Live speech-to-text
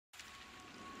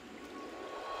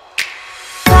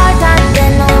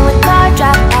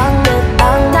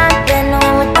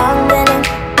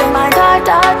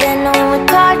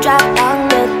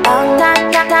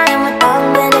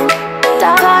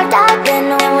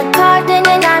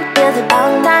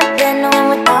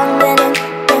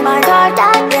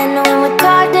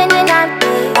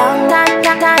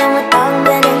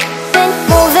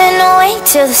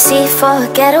the sea for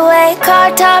a getaway.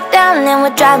 Car top down and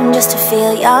we're driving just to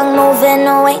feel young. Moving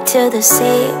away to the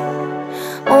sea,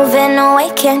 moving away,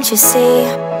 can't you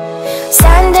see?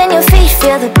 Sand in your feet,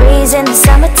 feel the breeze in the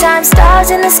summertime.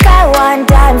 Stars in the sky, one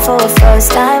dime for a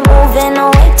first time. Moving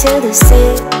away to the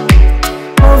sea,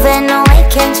 moving away,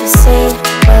 can't you see?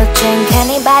 We'll drink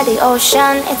honey by the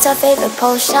ocean, it's our favorite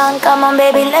potion. Come on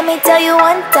baby, let me tell you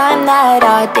one time that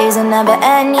our days will never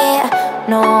end, yeah.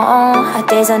 No, our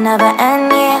days will never end,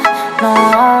 yeah. No.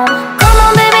 Come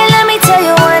on baby, let me tell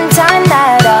you one time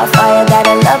that our fire got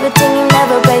a love it till you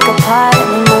never break apart.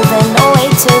 And we're moving away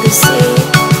to the sea,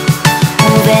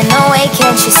 moving away,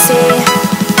 can't you see?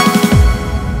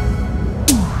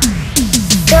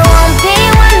 There won't be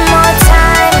one more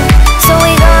time, so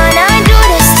we gonna do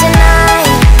this tonight.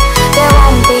 There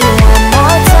won't be one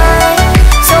more time,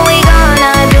 so we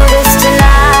gonna do this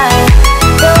tonight.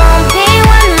 There won't be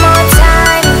one more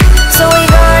time, so we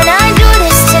gonna do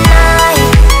this tonight.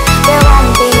 There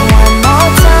won't be one more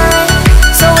time,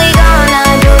 so we gonna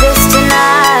do this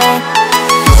tonight.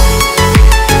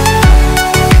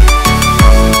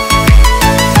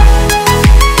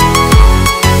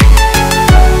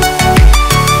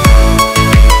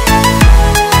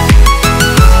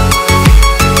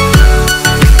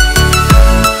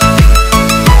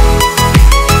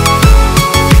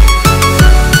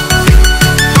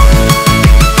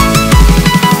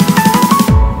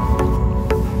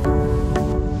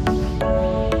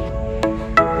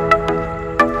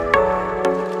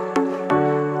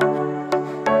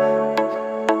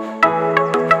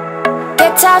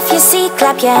 Get off your seat,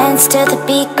 clap your hands to the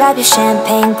beat. Grab your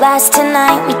champagne glass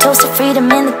tonight. We toast to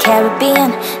freedom in the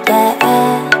Caribbean,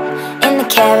 yeah. In the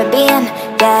Caribbean,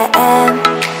 yeah.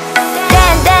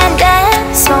 Dan, dan,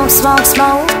 dan, smoke, smoke,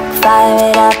 smoke. Fire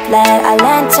it up, let our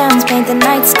lanterns paint the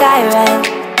night sky red.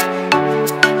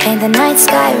 Paint the night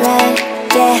sky red,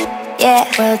 yeah, yeah.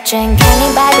 We'll drink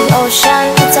honey by the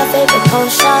ocean, it's our favorite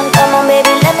potion.